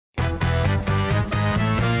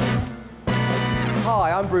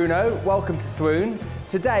I'm Bruno, welcome to Swoon.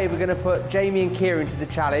 Today we're going to put Jamie and Kieran to the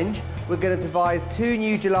challenge. We're going to devise 2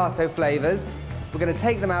 new gelato flavours. We're going to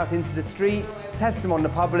take them out into the street, test them on the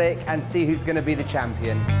public and see who's going to be the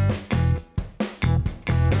champion.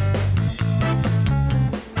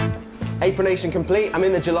 Apron Nation complete, I'm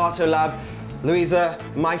in the gelato lab. Louisa,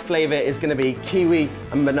 my flavour is going to be kiwi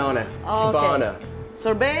and banana. Okay. Cabana.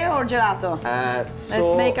 Sorbet or gelato? Let's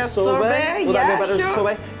make a sorbet. Will that be better sure. as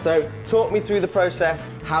sorbet? So, talk me through the process.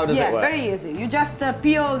 How does it work? Yeah, very easy. You just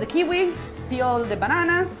peel the kiwi, peel the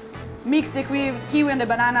bananas, mix the kiwi and the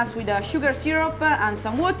bananas with a sugar syrup and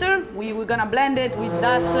some water. We're gonna blend it with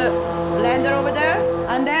that blender over there.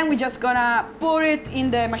 And then we're just gonna pour it in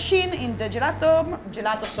the machine, in the gelato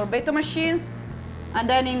sorbeto machines. And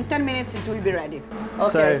then in 10 minutes it will be ready.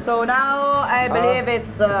 Okay, so now I believe it's...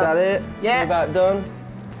 is that it? Yeah. We're about done.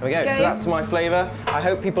 There we go, Okay. so that's my flavour. I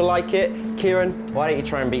hope people like it. Kieran, why don't you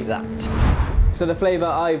try and beat that? So the flavour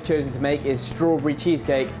I've chosen to make is strawberry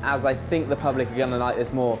cheesecake, as I think the public are going to like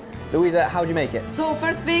this more. Louisa, how do you make it? So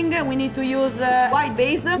first thing, we need to use white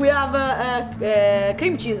base. We have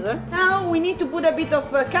cream cheese. Now we need to put a bit of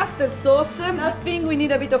custard sauce. Last thing, we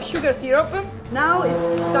need a bit of sugar syrup. Now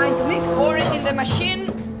it's time to mix. Pour it in the machine.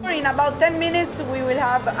 In about 10 minutes, we will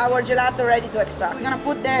have our gelato ready to extract. We're gonna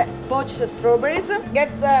put the poached strawberries, get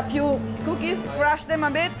a few cookies, crush them a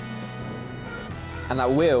bit. And that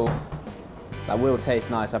will taste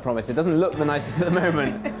nice, I promise. It doesn't look the nicest at the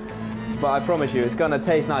moment, but I promise you, it's gonna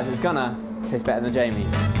taste nice. It's gonna taste better than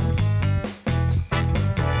Jamie's.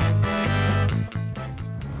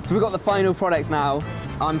 So we've got the final products now.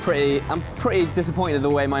 I'm pretty disappointed in the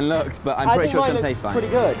way mine looks, but I'm pretty sure it's gonna taste fine. Pretty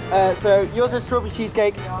good. So yours is strawberry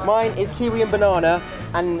cheesecake, mine is kiwi and banana,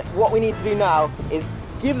 and what we need to do now is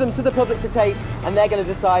give them to the public to taste, and they're going to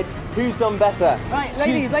decide who's done better. Right,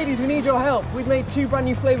 ladies, we need your help. We've made 2 brand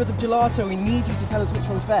new flavours of gelato. We need you to tell us which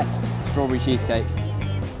one's best. Strawberry cheesecake.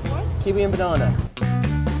 Kiwi and banana.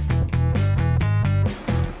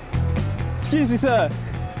 Excuse me, sir.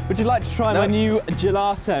 Would you like to try my new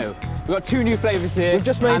gelato? We've got 2 new flavours here. We've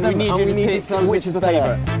just made and them, we need you to pick tell us which is the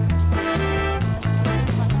favourite.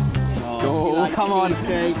 Oh, come on.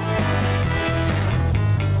 Cheesecake.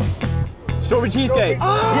 Strawberry cheesecake.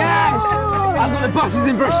 Oh! Yes! I've got the buses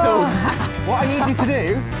in Bristol. What I need you to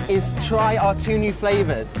do is try our 2 new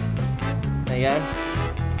flavours. There you go.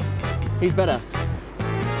 Who's better?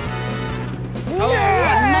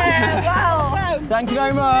 Yeah! Wow! Thank you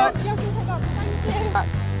very much.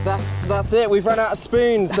 That's it. We've run out of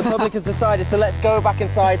spoons. The public has decided, so let's go back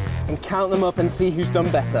inside and count them up and see who's done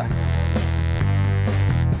better.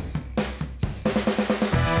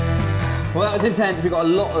 Well, that was intense. We've got a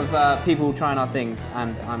lot of people trying our things,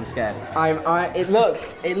 and I'm scared. It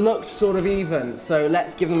looks sort of even. So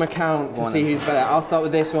let's give them a count to see who's better. I'll start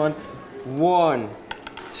with this one. 1,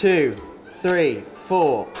 2, 3,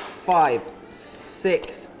 4, 5,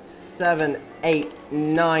 6, 7, 8,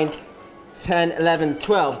 9, 10, 11,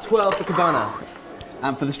 12. 12 for Cabana.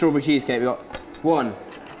 And for the strawberry cheesecake, we've got 1,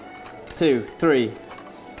 2, 3,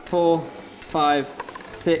 4, 5,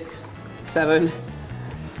 6, 7,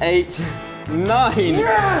 8, 9.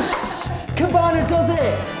 Yes! Cabana does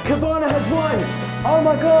it! Cabana has won! Oh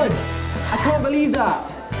my god! I can't believe that!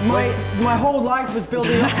 My whole life was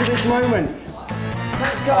building up to this moment.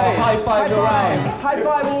 Let's go! Oh, high five all round! High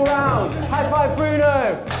five all round! High five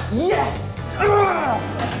Bruno! Yes!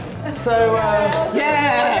 So,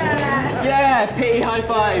 yeah, pity high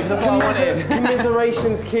fives, that's what I wanted.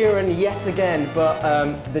 Commiserations, Kieran, yet again, but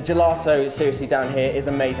the gelato, seriously, down here is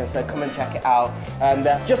amazing, so come and check it out.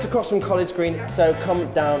 They're just across from College Green, so come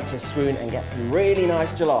down to Swoon and get some really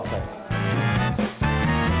nice gelato.